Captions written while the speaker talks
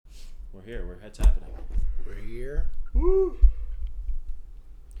We're here. It's happening. We're here. Woo!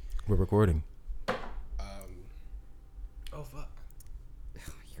 We're recording. Oh fuck.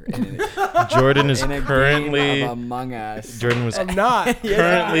 Jordan is in a currently game of Among Us. Jordan was I'm not.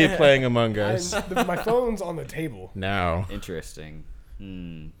 currently playing Among Us. My phone's on the table. Now. Interesting.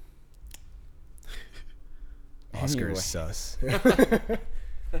 Oscar Anyway. is sus.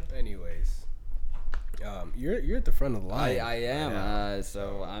 Anyways, you're at the front of the line. I am. Yeah.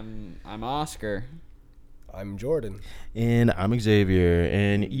 So I'm Oscar. I'm Jordan. And I'm Xavier,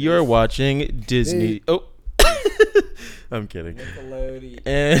 and you're watching Disney. Hey. Oh, I'm kidding. Nickelodeon.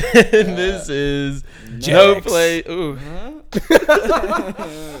 And this is Joe No Play. Ooh.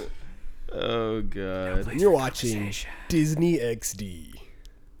 Oh God. You're watching Disney XD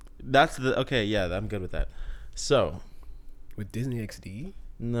That's the okay. Yeah, I'm good with that. So with Disney XD.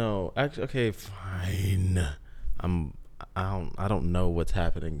 no, actually, okay, fine. I don't know what's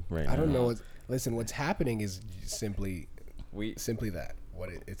happening right now. I don't know what. Listen, what's happening is simply We that.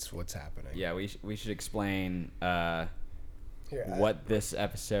 It's what's happening. yeah we should explain Here, what this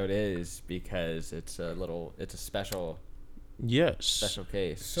episode is because it's a special Yes.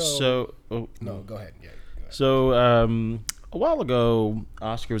 case. So No, go ahead. Yeah. Go ahead. So a while ago,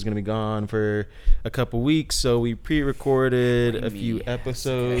 Oscar was going to be gone for a couple weeks, so we pre-recorded a Blame few me.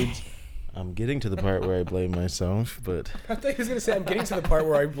 episodes. I'm getting to the part where I blame myself, but I thought he was gonna say I'm getting to the part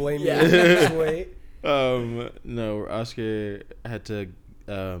where I blame you. Yeah. Just wait. no, Oscar had to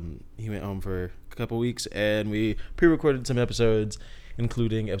he went home for a couple weeks, and we pre-recorded some episodes,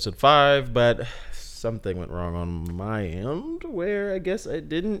 including episode 5, but something went wrong on my end where I guess I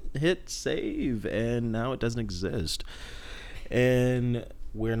didn't hit save, and now it doesn't exist. And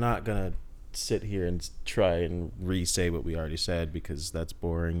we're not gonna sit here and try and re-say what we already said because that's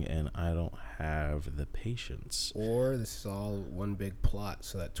boring, and I don't have the patience. Or this is all one big plot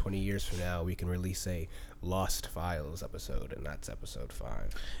so that 20 years from now we can release a Lost Files episode, and that's episode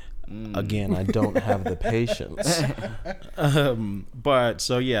 5. Again, I don't have the patience. But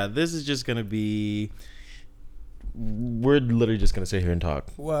so yeah, this is just gonna be. We're literally just gonna sit here and talk.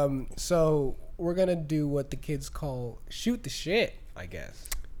 So we're gonna do what the kids call shoot the shit, I guess.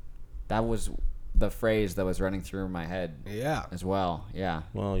 That was the phrase that was running through my head Yeah. as well. Yeah.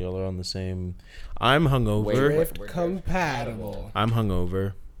 Well, y'all are on the same. I'm hungover. Wait, Rift we're compatible. I'm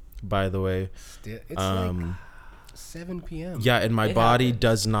hungover, by the way. It's like 7 p.m. Yeah, and my It body happens.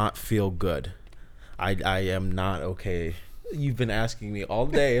 does not feel good. I am not okay. You've been asking me all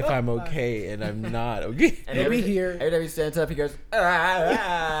day if I'm okay, and I'm not okay. And He'll be every here. Every time he stands up, he goes,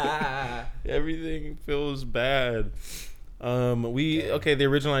 ah. Everything feels bad. The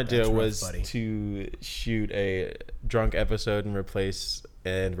original idea That's rough, was buddy. to shoot a drunk episode and replace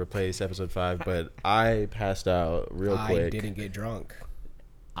episode 5, but I passed out real I quick. didn't get drunk,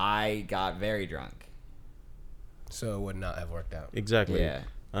 I got very drunk. so it would not have worked out. Exactly. Yeah.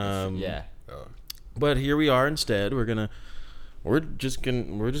 Yeah. But here we are instead. We're just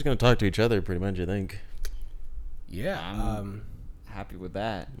gonna talk to each other pretty much, I think. Yeah. I'm happy with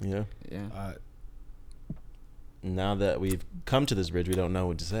that. Yeah. Yeah. Now that we've come to this bridge, we don't know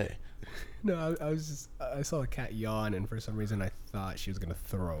what to say. No, I saw a cat yawn, and for some reason I thought she was gonna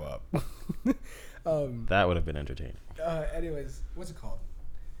throw up. That would have been entertaining. Anyways, what's it called?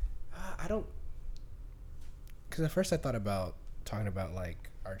 I don't. Because at first I thought about talking about like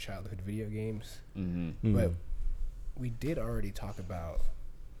our childhood video games, Mm-hmm. but we did already talk about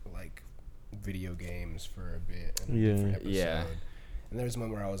like video games for a bit in a Yeah. different episode. Yeah. And there's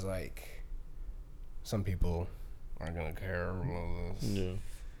one where I was like, some people aren't gonna care about this. Yeah.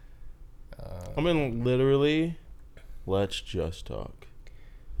 I mean, literally, let's just talk.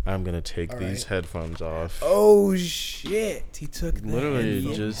 I'm gonna take All these right. headphones off. Oh shit! He took the Literally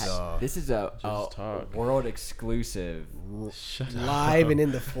headphones just- off. This is a talk. world exclusive. Shut Live up. and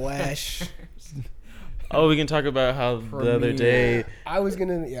in the flesh. Oh, we can talk about how the other day, I was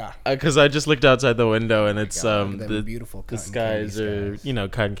gonna, yeah. because I just looked outside the window and it's God, them the beautiful the cotton candy skies are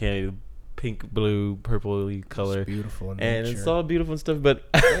cotton candy, pink, blue, purpley color, It's beautiful in and nature. it's all beautiful and stuff. But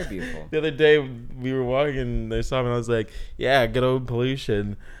Very beautiful. the other day we were walking and they saw me and I was like, yeah, good old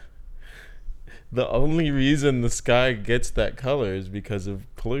pollution. The only reason the sky gets that color is because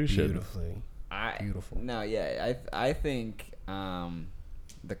of pollution. beautifully. Beautiful. No, yeah, I think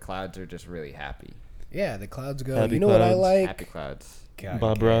the clouds are just really happy. Yeah, the clouds go. Happy you know what I clouds. like? Happy clouds. Cotton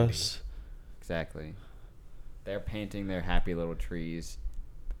Bob candy. Ross. Exactly. They're painting their happy little trees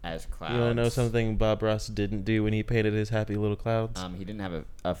as clouds. You want to know something Bob Ross didn't do when he painted his happy little clouds? He didn't have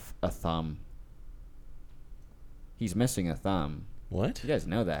a thumb. He's missing a thumb. What? You guys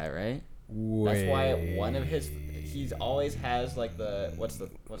know that, right? That's why one of his he's always has like the what's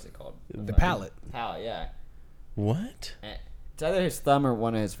it called? The palette. Palette, yeah. What? It's either his thumb or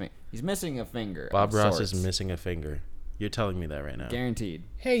one of his fingers. He's missing a finger. Bob Ross is missing a finger. You're telling me that right now. Guaranteed.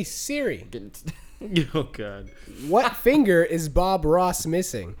 Hey Siri, Oh God. what finger is Bob Ross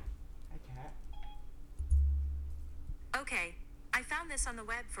missing? Okay, I found this on the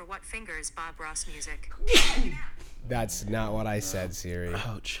web for what finger is Bob Ross music. That's not what I said, Siri.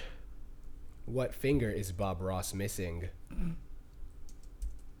 Ouch. What finger is Bob Ross missing?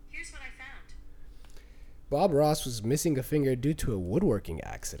 Here's what I found. Bob Ross was missing a finger due to a woodworking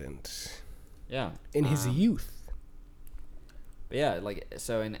accident Yeah. in his youth. But yeah, like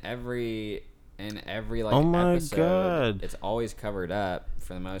so in every like Oh my episode, God. it's always covered up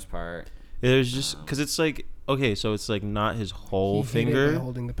for the most part. There's just because it's like okay, so it's like not his whole He hated by finger.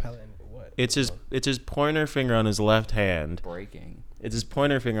 holding the palette. And what? It's his pointer finger on his left hand. Breaking. It's his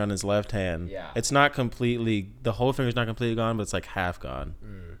pointer finger on his left hand. Yeah. It's not completely. The whole finger's not completely gone, but it's like half gone.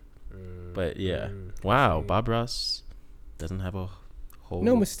 But yeah. Wow. Bob Ross doesn't have a whole.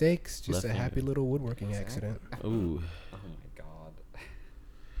 No mistakes, just left a happy finger. little woodworking accident. Ooh. Oh my God.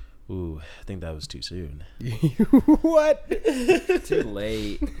 Ooh. I think that was too soon. What? Too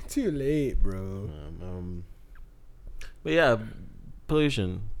late. Too late, bro. But yeah,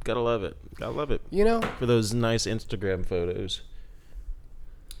 pollution. Gotta love it. Gotta love it. You know, For those nice Instagram photos.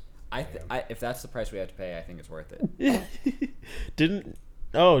 If that's the price we have to pay, I think it's worth it. Didn't.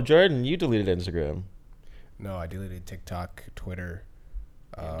 Oh, Jordan, you deleted Instagram. no, I deleted TikTok, Twitter.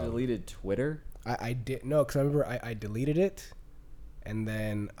 You deleted Twitter? I did no, because I remember I deleted it, and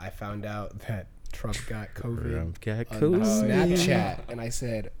then I found out that Trump got COVID Got on COVID. Snapchat, and I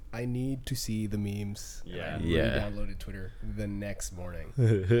said I need to see the memes. Yeah. And I Yeah. downloaded Twitter the next morning.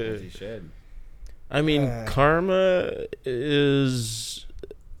 As you should. I mean, karma is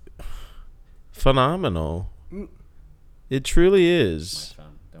phenomenal. Mm. It truly My is.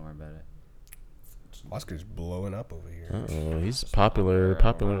 phone. Don't worry about it. Oscar's blowing up over here. Oh, he's popular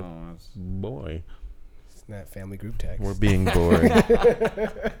boy. It's that family group text. We're being boring.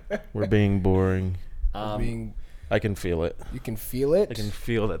 We're being boring. Being, I can feel it. you can feel it. I can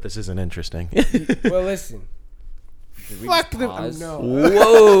feel that this isn't interesting. Well, listen. Did we Fuck just them. pause? No.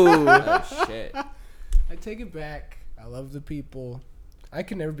 Whoa. Oh shit. I take it back. I love the people. I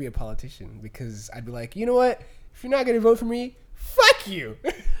could never be a politician because I'd be like, you know what? If you're not gonna vote for me, fuck you.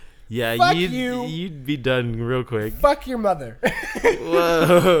 Yeah, Fuck you. you'd be done real quick. Fuck your mother.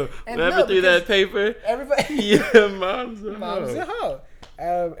 Whoa. And Whoever no, threw that because paper. Everybody. Yeah, mom's a Mom's a hoe.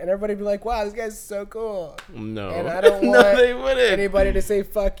 hoe. And everybody be like, wow, this guy's so cool. No. And I don't no, want they wouldn't. anybody to say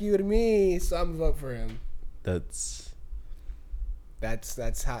fuck you to me, so I'm gonna vote for him. That's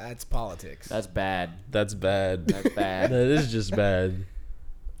That's politics. That's bad. bad. That's bad. That is just bad.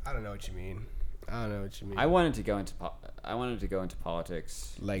 I don't know what you mean. I wanted to go into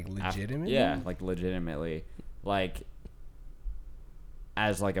politics. Like legitimately. Yeah, like legitimately, like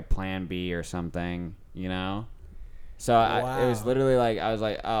as like a plan B or something, you know. So it was Wow. literally like I was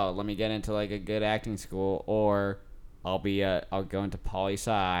like, oh, let me get into like a good acting school, or I'll go into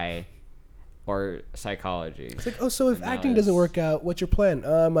poli-sci or psychology. It's like, oh, so if No, acting doesn't it's- work out, what's your plan?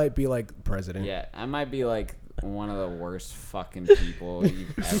 I might be like president. Yeah, I might be like one of the worst fucking people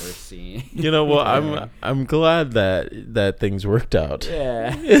you've ever seen. You know what? I'm glad that things worked out.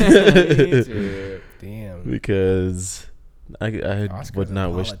 Yeah. Me too. Damn. Because I Oscar's would a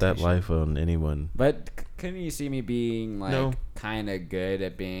not wish that politician. life on anyone. But couldn't you see me being like No. kind of good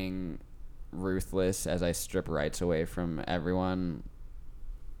at being ruthless as I strip rights away from everyone?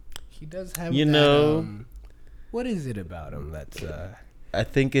 He does have. You that, know- what is it about him that's I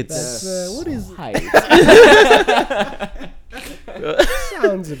think it's That's, what is- height?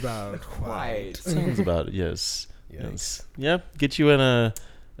 sounds about White. sounds about it. Yes. Yikes. Yes. Yep. Get you in a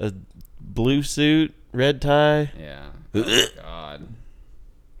blue suit, red tie. Yeah. Oh, God.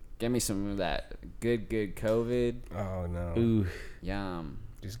 Give me some of that good COVID. Oh no! Ooh, Yum.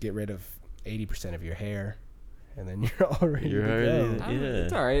 Just get rid of 80% of your hair, and then you're all ready You're to already- go. Yeah.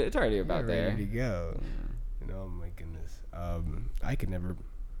 It's alright. It's already You're about there. ready to go. Oh my goodness. I could never.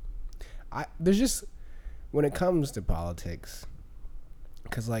 There's just when it comes to politics,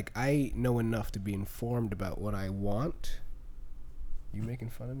 because like I know enough to be informed about what I want. You making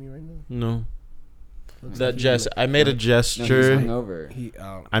fun of me right now? no. Looks That like gest. I made a No, he's gesture.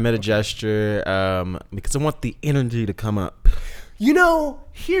 hungover. I made a gesture because I want the energy to come up. You know,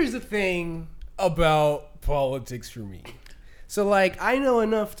 here's the thing about politics for me. So, like, I know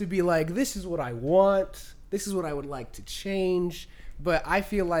enough to be like, this is what I want. This is what I would like to change. But I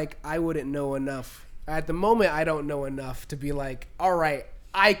feel like I wouldn't know enough. At the moment, I don't know enough to be like, all right,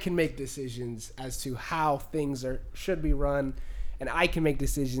 I can make decisions as to how things should be run, and I can make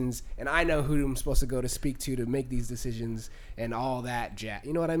decisions, and I know who I'm supposed to go to speak to make these decisions and all that jazz.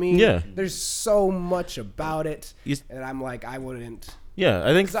 You know what I mean? Yeah. There's so much about it, You- and I'm like, I wouldn't. Yeah,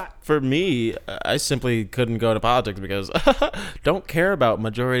 I think 'Cause for me, I simply couldn't go to politics because don't care about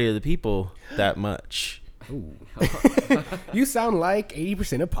majority of the people that much. Ooh. You sound like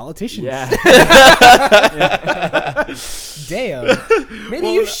 80% of politicians. Yeah. Damn. Maybe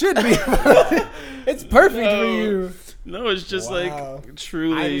you should be. It's perfect for you. No, it's just Wow. like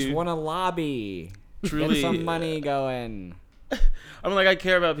truly. I just want to lobby. Truly- Get some money going. I'm like, I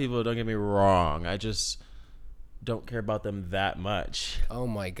care about people. Don't get me wrong. I just don't care about them that much. Oh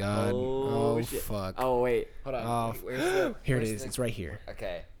my god. Oh, Oh, shit. fuck. Oh, wait. Hold on. Oh, here it is. It's right here.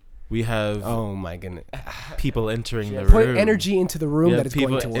 Okay. We have Oh my goodness. people entering the Put room. energy into the room We that have is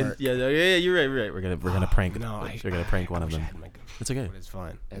going to work. yeah, you're right. We're gonna prank. No, we're gonna prank one of wish I them. had my gun, It's okay. but it's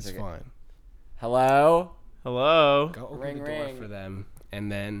fine. It's okay. fine. Hello? Hello. Go open Ring, the door ring. for them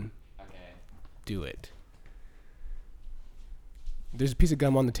and then Okay. do it. There's a piece of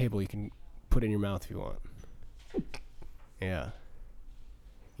gum on the table you can put in your mouth if you want. Yeah.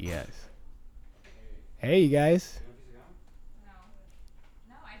 Yes. Hey, you guys.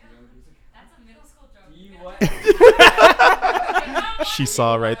 No, I don't. That's a middle school joke. You what? She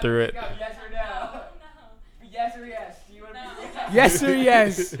saw right through it. Yes or no? Yes or yes? Do you want to be Yes or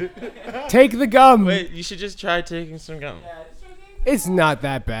yes? Take the gum. Wait, you should just try taking some gum. It's not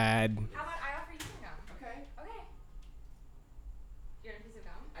that bad. How about I offer you some gum? Okay. Okay. You want a piece of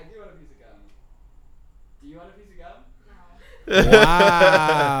gum? I do want a piece of gum. Do you want a piece of gum? No.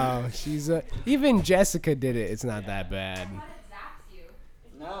 Wow. She's even Jessica did it. It's not that bad. I thought it zaps you.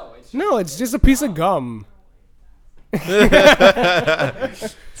 No, it's No, it's just a piece of gum.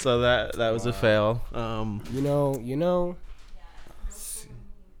 So that was a fail. You know.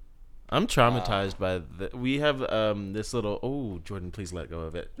 I'm traumatized by we have this little. Oh, Jordan, please let go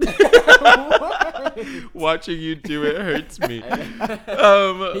of it. Watching you do it hurts me.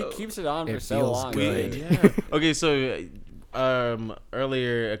 He keeps it on for It so feels long. good. Yeah. Okay, so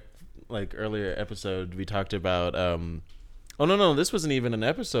earlier episode we talked about oh no, this wasn't even an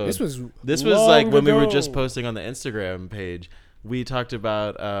episode. This was like when we were long just ago. posting on the Instagram page. We talked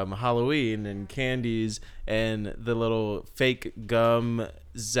about Halloween and candies and the little fake gum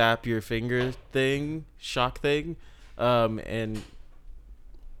zap your finger thing, shock thing, and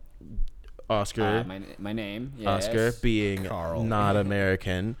Oscar. My name. Yes. Oscar being Carl. not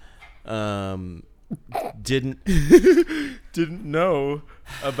American, didn't know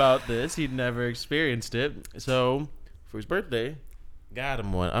about this. He'd never experienced it. So for his birthday, got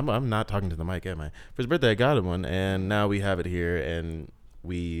him one. I'm not talking to the mic, am I? For his birthday, I got him one, and now we have it here. And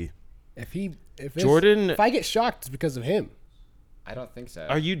If Jordan- if I get shocked, it's because of him. I don't think so.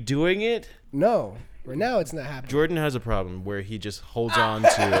 are you doing it? No, right now it's not happening. Jordan has a problem where he just holds on to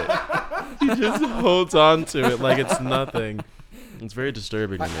it. He just holds on to it like it's nothing. It's very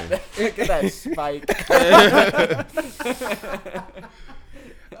disturbing to me. Look at that spike.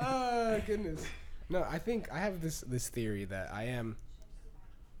 Oh goodness. No, I think I have this theory that I am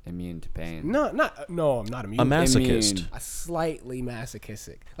Immune to pain. no, I'm not immune. A masochist. Immune. A slightly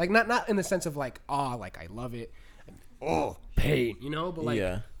masochistic, like not in the sense of like like I love it, oh pain, but like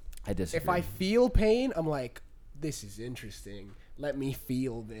Yeah. I disagree. if I feel pain, I'm like, this is interesting. Let me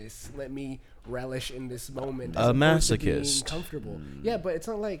feel this. Let me relish in this moment. as A opposed to being masochist. comfortable. Yeah, but it's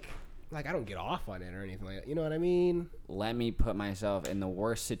not like I don't get off on it or anything like that. You know what I mean? Let me put myself in the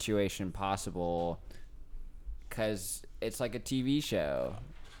worst situation possible, because it's like a TV show.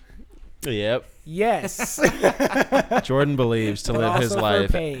 Yep. Yes. Jordan believes to But live his also for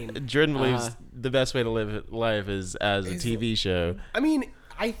life. pain. Jordan believes the best way to live life is as a Is- TV show I mean,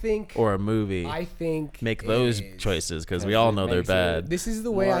 I think. or a movie. I think. Make it those is. choices because we Because all it know they're makes it bad. This is the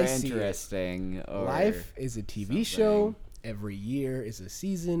way More I see it. interesting. Or Life is a TV show. Every year is a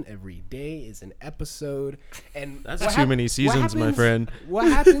season. Every day is an episode. And That's what too many what seasons, my happens- friend. What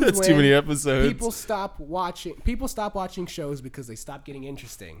happens That's when too many episodes. People stop watching shows because they stop getting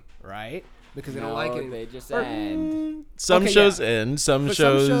interesting, right? Because they don't like it. They just Or- end. Some Okay, shows yeah. end. Some But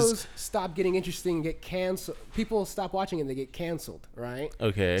shows. some shows stop getting interesting and get canceled. People stop watching and they get canceled, right?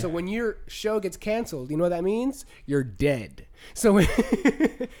 Okay. So when your show gets canceled, you know what that means? You're dead. So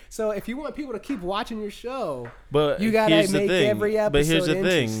so if you want people to keep watching your show, But you gotta here's the make thing. every episode But here's the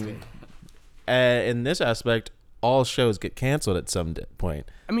interesting. thing. In this aspect, all shows get canceled at some point.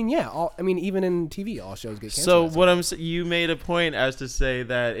 I mean, yeah. Even in TV, all shows get canceled. So That's what you made a point as to say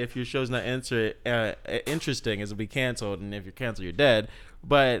that if your show's not interesting, it'll be canceled, and if you're canceled, you're dead.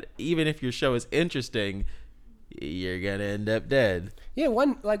 But even if your show is interesting, you're gonna end up dead. Yeah,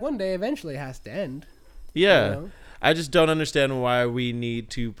 one day eventually it has to end. Yeah. You know? I just don't understand why we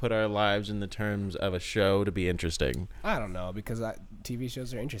need to put our lives in the terms of a show to be interesting. I don't know, because TV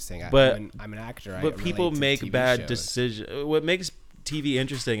shows are interesting. But- I'm an actor. But I people relate to make TV bad shows. decisions. What makes TV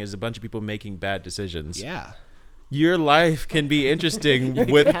interesting is a bunch of people making bad decisions. Yeah. Your life can be interesting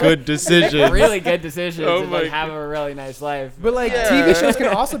with good decisions. Really good decisions Oh and my like have a really nice life. But like Yeah. TV shows can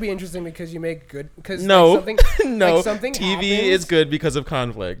also be interesting because you make good. Because No, like, something, no. like something TV happens, is good because of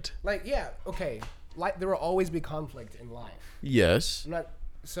conflict. Like okay, like there will always be conflict in life. Yes.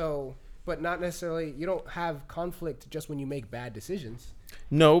 But not necessarily. You don't have conflict just when you make bad decisions.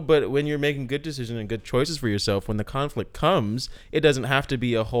 No, but when you're making good decisions and good choices for yourself, when the conflict comes, it doesn't have to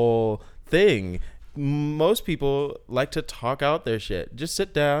be a whole thing. Most people like to talk out their shit. Just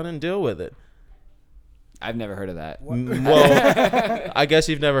sit down and deal with it. I've never heard of that. Well, I guess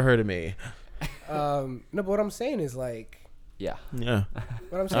you've never heard of me. No, but what I'm saying is like. Yeah. Yeah.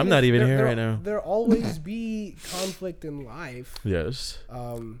 What I'm saying I'm not is even here right now. There'll always be conflict in life. Yes.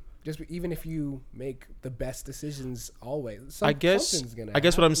 Just even if you make the best decisions, always. I guess something's gonna what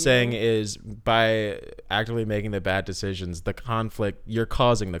I'm happen, saying you know? is by actively making the bad decisions, the conflict, you're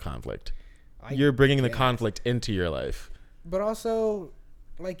causing the conflict. You're bringing the guess. conflict into your life. But also,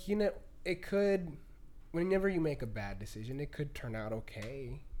 like, it could. Whenever you make a bad decision, it could turn out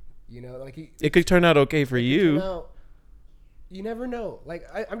okay. You know, like It could turn out okay for you. You never know. Like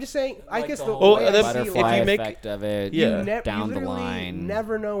I'm just saying. I guess the whole way I that's- see if butterfly you make- effect of it. Yeah. down you the literally line.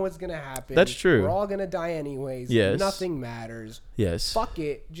 never know what's gonna happen. That's true. We're all gonna die anyways. Yes. Nothing matters. Yes. Fuck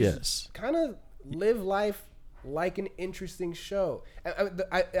it. Just Yes. kind of live life like an interesting show.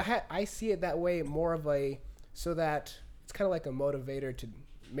 I see it that way, more of so that it's kind of like a motivator to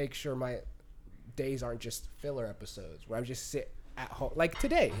make sure my days aren't just filler episodes where I just sit at home, like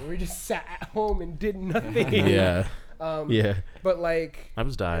today where we just sat at home and did nothing. Yeah. Yeah. But like, I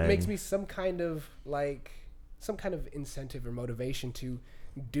was dying. it makes me some kind of incentive or motivation to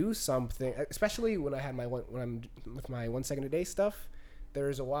do something, especially when I'm with my 1 second a day stuff.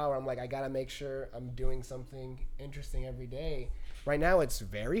 There's a while where I'm like, I gotta make sure I'm doing something interesting every day. Right now it's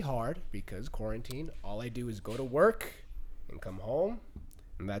very hard because quarantine. All I do is go to work and come home,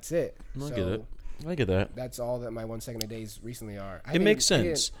 and that's it. I get it. I get that. That's all that my 1 second a days recently are. It makes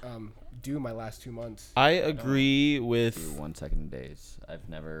sense. I didn't, do my last 2 months. I agree Do with 1 second days. I've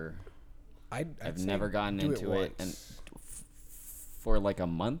never I'd say never gotten do into it, and once. for like a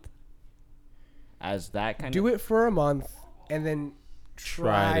month. As that kind Do of it for a month and then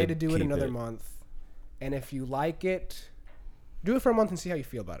try Try to to do it keep another it. month. And if you like it, do it for a month and see how you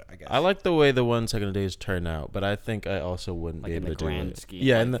feel about it, I guess. I like the way the 1 second a days turn out, but I think I also wouldn't Like be in able the to do grand it. scheme,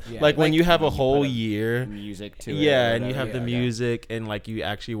 Yeah, like- and Yeah, like when like you have a when you whole put a year. music to it. Yeah, or and you have whatever. the Yeah, okay. music, and like you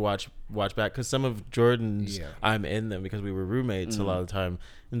actually watch back because some of Jordan's, Yeah. I'm in them because we were roommates a lot of the time,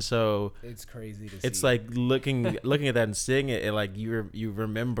 and so It's crazy to see. it's like looking at that and seeing it, and like you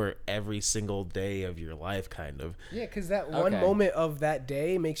remember every single day of your life, kind of. yeah, because that one Okay. moment of that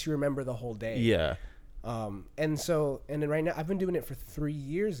day makes you remember the whole day. Yeah, And then right now I've been doing it for 3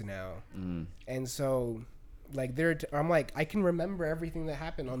 years now, and so like I'm like I can remember everything that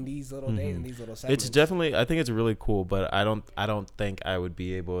happened on these little days and these little segments. it's definitely. I think it's really cool, but I don't think I would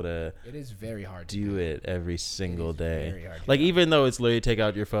be able to It is very hard to do it every single is day. very hard to Like do. even though it's literally take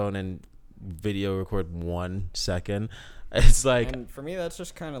out your phone and video record 1 second, it's like And for me, that's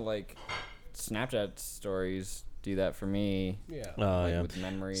just kind of like Snapchat stories do that for me. Yeah. Like yeah. with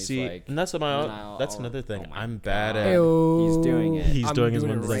memories. See, like, and that's and my that's I'll- another thing. oh my I'm bad God. at. He's doing it. He's I'm doing his it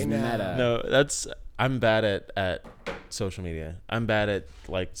one right thing. now. Meta. No, I'm bad at social media. I'm bad at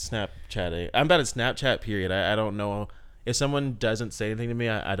like Snapchatting. I'm bad at Snapchat. Period. I don't know if someone doesn't say anything to me.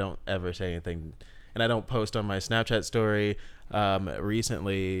 I don't ever say anything, and I don't post on my Snapchat story.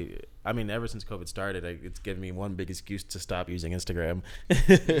 Recently, I mean, ever since COVID started, it's given me one big excuse to stop using Instagram.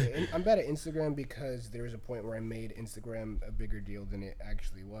 And I'm bad at Instagram because there was a point where I made Instagram a bigger deal than it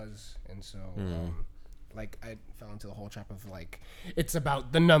actually was, and so like I fell into the whole trap of like it's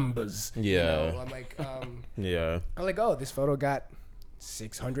about the numbers. you Yeah. know? I'm like Yeah. I'm like, oh, this photo got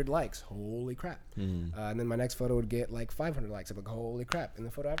 600 likes. Holy crap! And then my next photo would get like 500 likes. I'm like, holy crap! And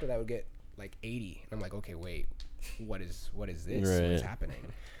the photo after that would get like 80. And I'm like, okay, wait, what is this? What is Right. happening?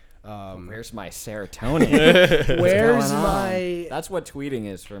 Where's my serotonin? Where's going on? my? That's what tweeting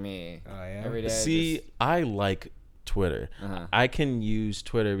is for me. Oh, yeah? Every day. I See, just- I like Twitter. Uh-huh. I can use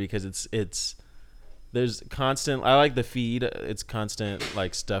Twitter because it's there's constant. I like the feed. It's constant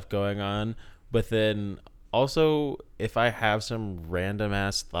like stuff going on. But then also, if I have some random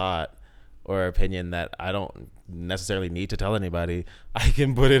ass thought or opinion that I don't necessarily need to tell anybody, I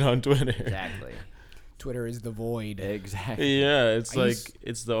can put it on Twitter. exactly. Twitter is the void. Exactly. Yeah, it's I like used-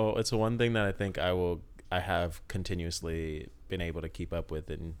 it's the one thing that I think I have continuously been able to keep up with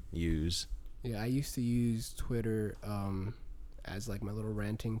and use. Yeah, I used to use Twitter as like my little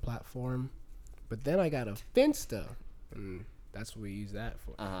ranting platform, but then I got a Finsta, and that's what we use that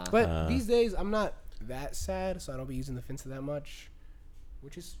for. Uh-huh. But these days, I'm not that sad, so I don't be using the Finsta that much,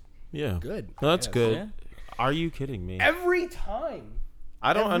 which is Yeah, good. no, that's Yes. good. Yeah. Are you kidding me? Every time.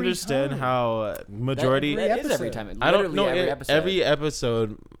 I don't every understand time. how majority. That is every episode. time. I don't know. Every Every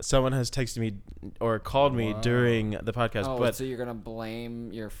episode. episode, someone has texted me or called me during the podcast. Oh, but so you're gonna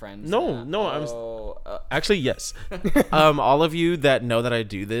blame your friends? No, now? no, Oh, actually, yes. All of you that know that I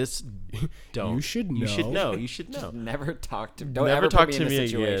do this, don't. You should You should know. know. You should know. never talk to. Don't Never ever talk put to me in me this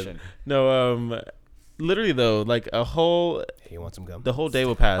situation. again. No, literally though, like Hey, you want some gum? the whole day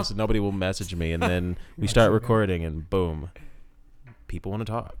will pass and nobody will message me, and then we start recording, and boom, people want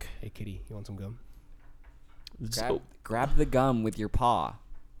to talk. Hey, kitty, you want some gum? Grab the gum with your paw.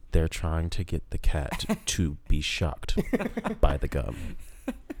 They're trying to get the cat to be shocked by the gum.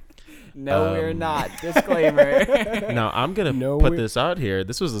 No, we're not. Disclaimer. Now I'm gonna No, put we're- this out here.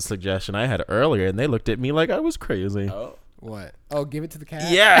 This was a suggestion I had earlier, and they looked at me like I was crazy. Oh. What? Oh, give it to the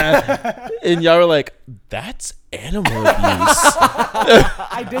cat? Yeah, and y'all were like, "That's animal abuse."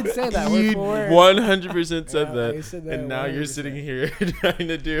 I did say that You before. 100% said Yeah, that, I said that and now you're 100%. sitting here trying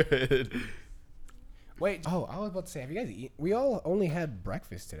to do it. Wait. Oh, I was about to say, have you guys eaten? We all only had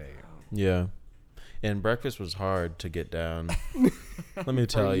breakfast today. Yeah, and breakfast was hard to get down. Let me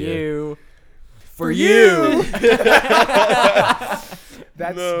tell For you. you. For you.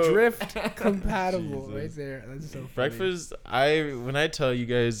 That's No. drift compatible Jesus. right there. That's so funny. Breakfast. When I tell you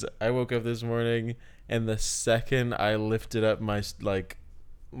guys, I woke up this morning, and the second I lifted up my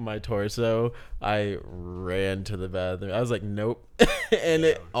torso, I ran to the bathroom. I was like, nope, and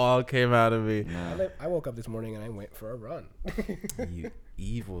it all came out of me. I woke up this morning and I went for a run. You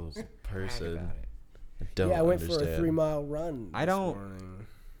evil person. about it. I don't yeah, I went understand. for a 3-mile run. I this don't- morning.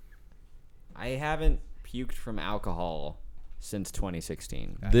 I haven't puked from alcohol since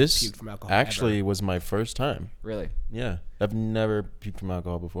 2016. I This puked from alcohol actually ever. was my first time. Really? Yeah, I've never puked from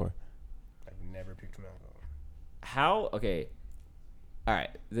alcohol before. I've never puked from alcohol. How? Okay. All right.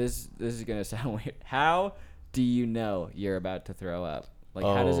 This is gonna sound weird. How do you know you're about to throw up? Like,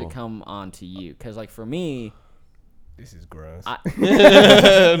 how does Oh. it come onto you? Because, like, for me, This is gross.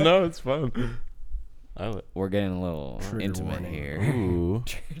 No, it's fun. we're getting a little Trigger intimate warning. here. Ooh.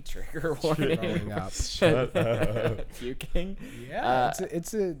 Trigger warning. Throwing up. Shut up. Puking. Yeah,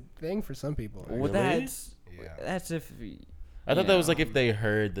 it's a thing for some people. Well, Really? Yeah. that's if. I thought you that was know. like if they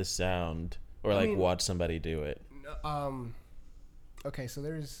heard the sound or I like mean- watched somebody do it. Okay, so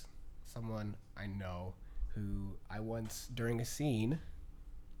there's someone I know who I once during a scene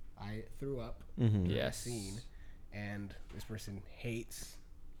I threw up Mm-hmm. during a Yes. scene, and this person hates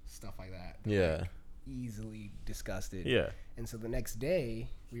stuff like that. Yeah. Easily disgusted. Yeah. And so the next day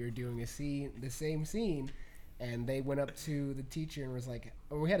we were doing the same scene, and they went up to the teacher and was like,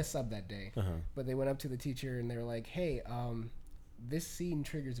 or we had a sub that day, but they went up to the teacher and they were like, hey, this scene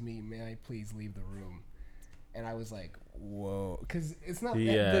triggers me. May I please leave the room? And I was like, whoa, because it's not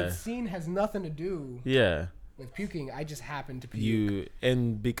Yeah. the scene has nothing to do Yeah. with puking. I just happened to puke.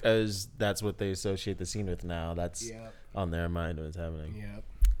 And because that's what they associate the scene with now, that's Yep. on their mind when it's happening. Yep.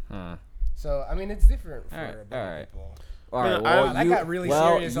 Huh. So I mean, it's different for Alright, a bunch of alright. people. All right. I- Well, that you, got really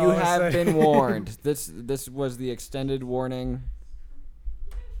well, serious all you of a have sudden. been warned. This was the extended warning.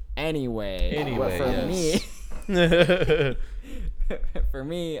 Anyway, what for me, for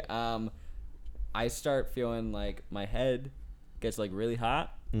me, I start feeling like my head gets like really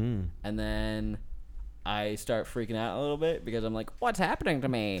hot, and then I start freaking out a little bit because I'm like, "What's happening to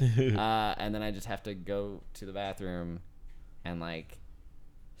me?" And then I just have to go to the bathroom and like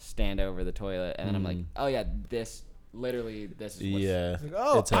stand over the toilet, and then I'm like, "Oh yeah, this literally this is what's Yeah. Like,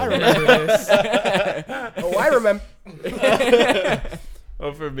 oh, It's I happening. remember this. Oh, I remember.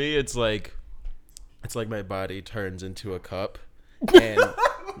 Well, for me, it's like my body turns into a cup, and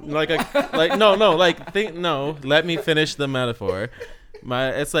let me finish the metaphor.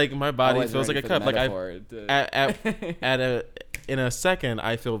 It's like my I body wasn't feels like ready a for the cup. Like metaphor. in a second,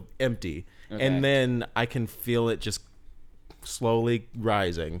 I feel empty, Okay. and then I can feel it just slowly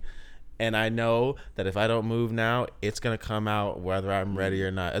rising. And I know that if I don't move now, it's gonna come out whether I'm ready or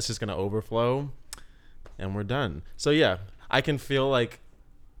not. It's just gonna overflow, and we're done. So yeah, I can feel like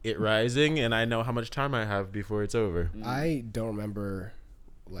it rising, and I know how much time I have before it's over. I don't remember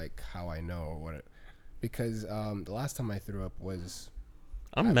like how I know or what it, because the last time I threw up was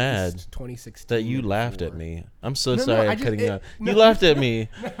I'm mad 2016. that you or laughed at before. me. I'm so No, sorry I I'm just- cutting you it- out. no. You laughed at me.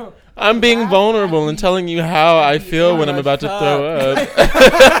 No, I'm being laughed vulnerable at and the- telling you how I feel when I'm image about to throw up.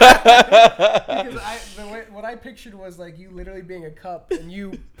 Because what I pictured was like you literally being a cup and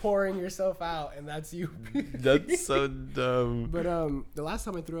you pouring yourself out, and that's you. That's so dumb. But the last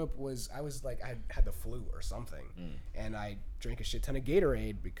time I threw up was I had the flu or something, and I drank a shit ton of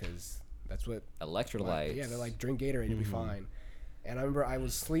Gatorade because that's what. Electrolytes. Yeah, they're like drink Gatorade, you'll be fine. And I remember I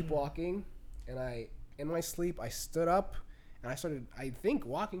was sleepwalking, and in my sleep I stood up, and I started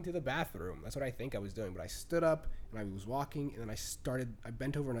walking to the bathroom. That's what I think I was doing. But I stood up and I was walking, and then I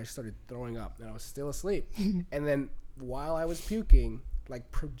bent over and I started throwing up, and I was still asleep. And then while I was puking, like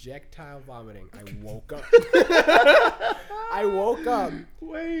projectile vomiting, I woke up. I woke up.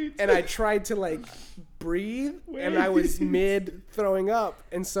 Wait. And I tried to like breathe, and I was mid throwing up,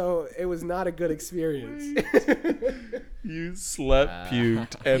 and so it was not a good experience. You slept,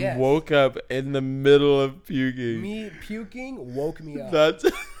 puked, and Yes. woke up in the middle of puking. Me puking woke me up. That's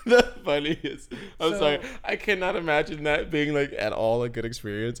the funniest. I'm So- sorry. I cannot imagine that being like at all a good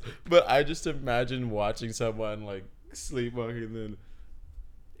experience. But I just imagine watching someone like sleepwalking and then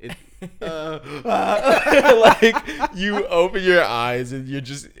it like you open your eyes and you're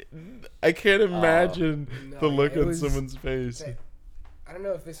just I can't imagine no, the look it on was- someone's face. I don't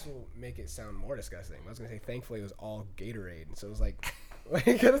know if this will make it sound more disgusting. I was gonna say, thankfully, it was all Gatorade, and so it was like,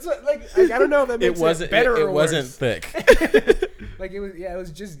 that's what, like I don't know if that makes it better or it wasn't worse. thick. Like it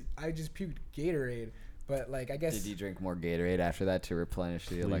was just I just puked Gatorade, but like I guess Did you drink more Gatorade after that to replenish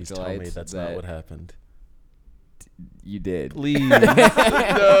the Please electrolytes? tell me that's not what happened. You did. Please.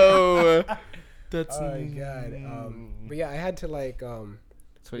 No. That's oh my god. But yeah, I had to like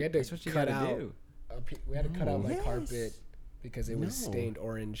That's what, we had to that's what you cut gotta out. do. We had to cut out my Yes. carpet because it was No. stained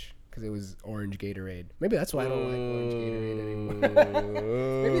orange because it was orange Gatorade. Maybe that's why I don't like orange Gatorade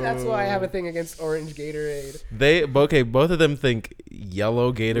anymore. Maybe that's why I have a thing against orange Gatorade. Both of them think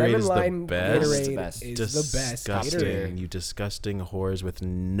yellow Gatorade is the Lemon-lime best. Gatorade best. is the best Disgusting, Gatorade. you disgusting whores with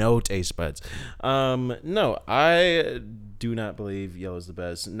no taste buds. No, I do not believe yellow is the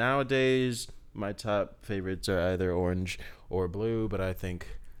best. Nowadays, my top favorites are either orange or blue, but I think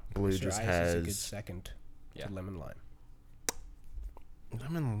blue Sure, just Ice is a good has second Yeah. to lemon lime.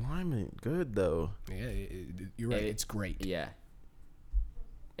 lemon lime ain't good though. Yeah, you're right. It- It's great. Yeah.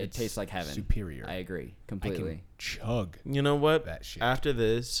 It It's tastes like heaven. superior. I agree I completely. can chug You know what? that shit. After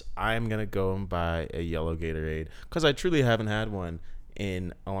this, I'm gonna go and buy a yellow Gatorade because I truly haven't had one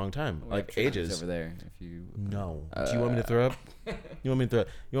in a long time, We like have treats ages. over there. If you No. Do you want me to throw up? You want me to throw?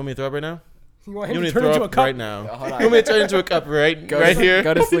 You want me to throw up right now? You want You him want me to to turn throw into a up cup? right now? Hold You on. want me to turn into a cup right go to, here?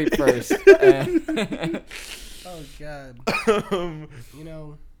 Go to sleep first. Oh god. You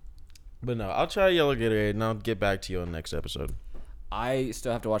know. But no, I'll try yellow Gatorade and I'll get back to you on the next episode. I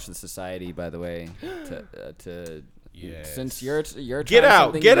still have to watch The Society, by the way. To Yes. since you're Get trying out!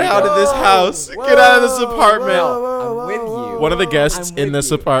 something Get new. out of this Whoa, house! whoa, Get out of this apartment! I'm with you. One of the guests I'm in with this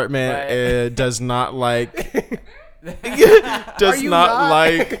you, apartment but- does not like Are does you not not?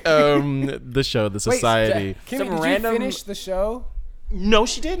 like the show The Society. Kimmy, Some did random- you finish the show? No,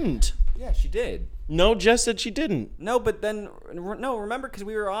 she didn't. Yeah, she did. No, Jess said she didn't. No, but then no. Remember, because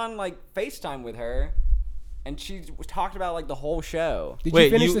we were on like FaceTime with her, and she talked about like the whole show. Did Wait,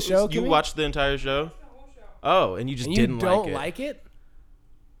 you finish the show? You Kimmy? watched the entire show? The whole show. Oh, and you just And you didn't don't like it.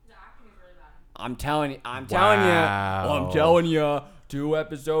 The acting is really bad. I'm telling you. Wow. I'm telling you. 2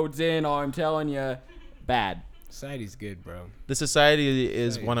 episodes in, I'm telling you, bad. Society's good, bro. The Society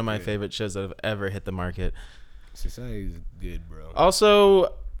is Society's one of my good. favorite shows that have ever hit the market. Society's good, bro.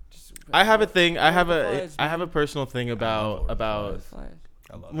 Also, Just- I have a thing. I have Lord of the a Flies, I have a personal thing Lord about of the about. Flies.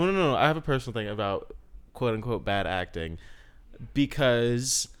 I love No. I have a personal thing about quote unquote bad acting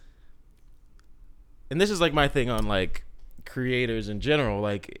because, and this is like my thing on like creators in general.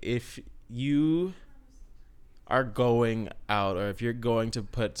 Like if you are going out or if you're going to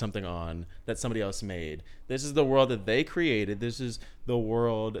put something on that somebody else made, this is the world that they created. This is the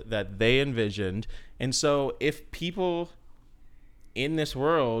world that they envisioned. And so if people in this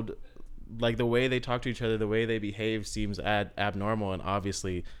world, like the way they talk to each other, the way they behave seems abnormal and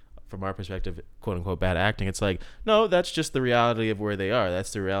obviously from our perspective, quote unquote, bad acting. It's like, no, that's just the reality of where they are.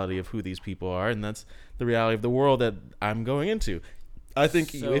 That's the reality of who these people are. And that's the reality of the world that I'm going into. I think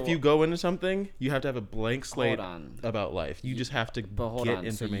So- if you go into something, you have to have a blank slate on. about life. You just have to But hold get on.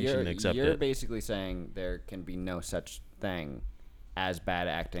 information so and accept you're it. basically saying there can be no such thing as bad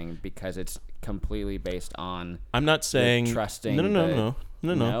acting because it's completely based on I'm not saying trusting no.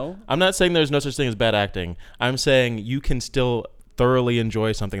 the- No? I'm not saying there's no such thing as bad acting. I'm saying you can still thoroughly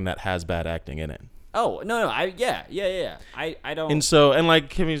enjoy something that has bad acting in it. Oh no, yeah. I don't. And so, and like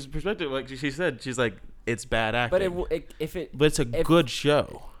Kimmy's perspective, like she said, she's like, it's bad acting. But if it's a good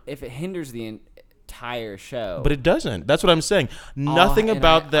show. If it hinders the entire show, But it doesn't. That's what I'm saying. Nothing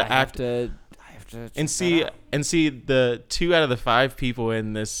about the act. I have to And see, the 2 out of the 5 people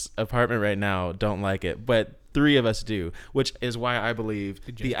in this apartment right now don't like it, but 3 of us do, which is why I believe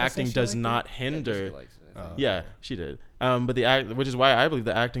the acting does not hinder. Yeah, she did. Which is why I believe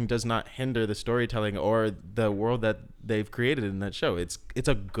the acting does not hinder the storytelling or the world that they've created in that show. It's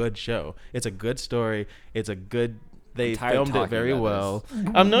a good show. It's a good story. It's a good. They filmed it very well.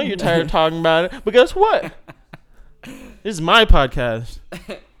 I know you're tired of talking about it, but guess what? This is my podcast.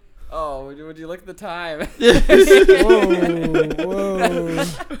 Oh, would you look at the time?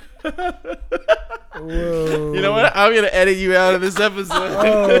 Whoa. You know what? I'm gonna edit you out of this episode.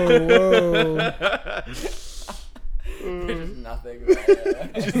 Whoa. There's nothing.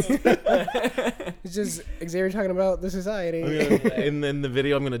 It's just Xavier talking about the society. And then the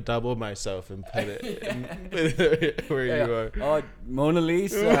video, I'm gonna double myself and put it where you are. Oh, Mona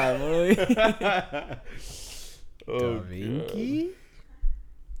Lisa. Oh, Da Vinci?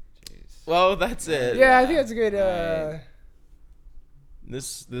 well, that's it. Yeah, I think that's a good.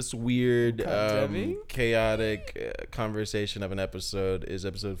 This weird, Debbie? chaotic conversation of an episode is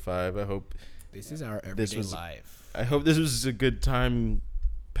episode 5. I hope This is our everyday life. I hope this was a good time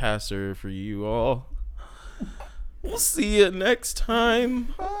passer for you all. We'll see you next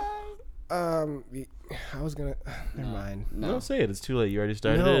time. I was gonna. Never mind. No, say it. It's too late. You already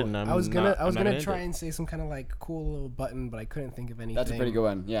started No, it. And I was I'm gonna not try end and say some kind of like cool little button, but I couldn't think of anything. That's a pretty good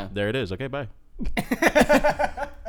one. Yeah. it. There it is. Okay, bye.